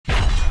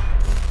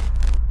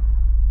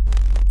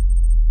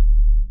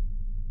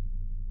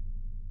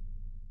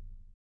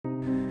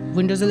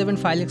Windows 11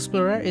 File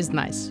Explorer is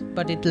nice,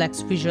 but it lacks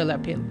visual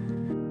appeal.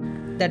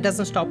 That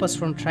doesn't stop us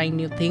from trying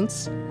new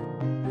things.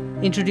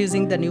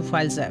 Introducing the new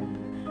Files app.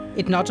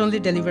 It not only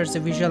delivers a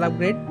visual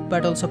upgrade,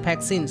 but also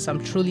packs in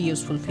some truly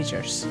useful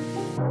features.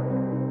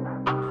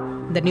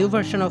 The new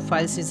version of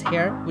Files is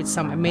here with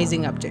some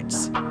amazing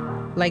updates,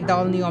 like the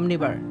all-new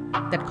Omnibar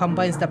that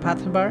combines the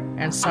path bar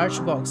and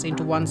search box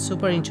into one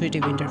super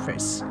intuitive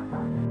interface.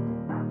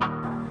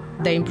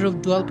 The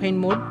improved dual pane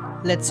mode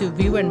lets you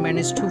view and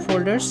manage two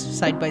folders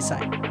side by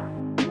side.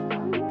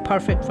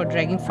 Perfect for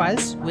dragging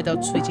files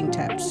without switching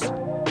tabs.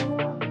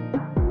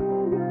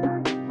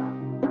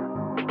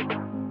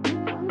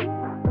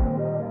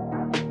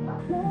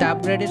 The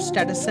upgraded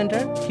Status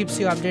Center keeps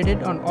you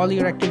updated on all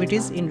your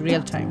activities in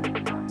real time,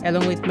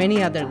 along with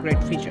many other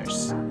great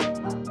features.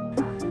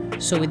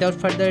 So without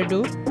further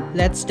ado,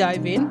 let's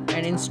dive in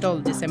and install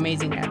this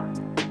amazing app.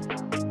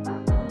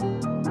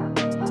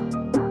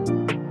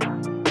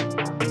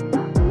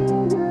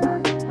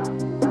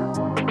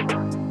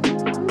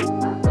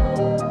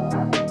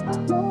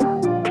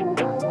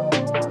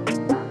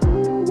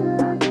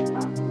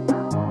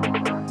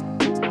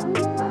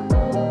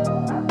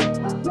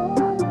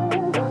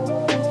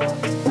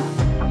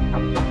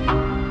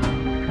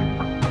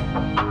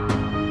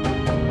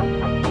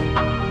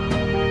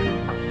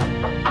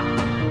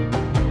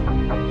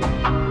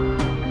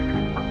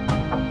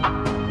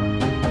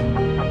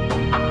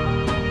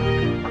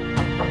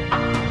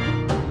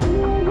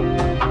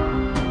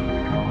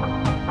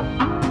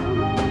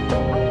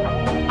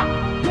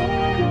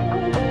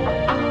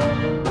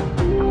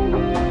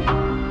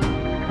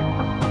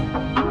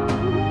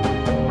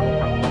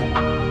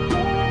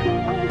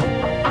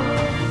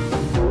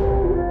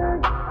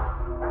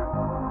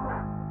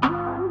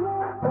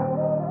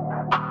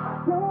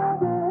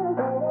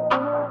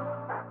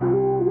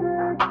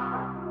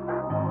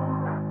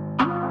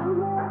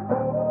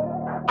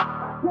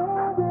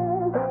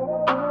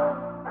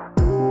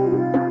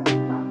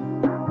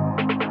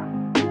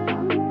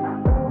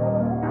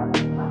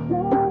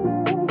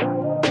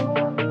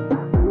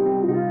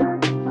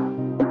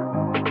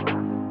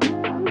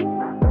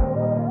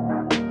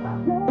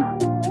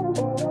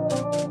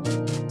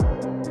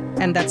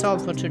 And that's all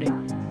for today.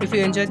 If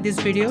you enjoyed this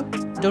video,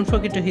 don't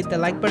forget to hit the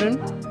like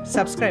button,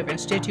 subscribe and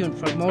stay tuned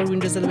for more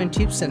Windows 11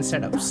 tips and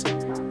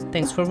setups.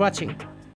 Thanks for watching.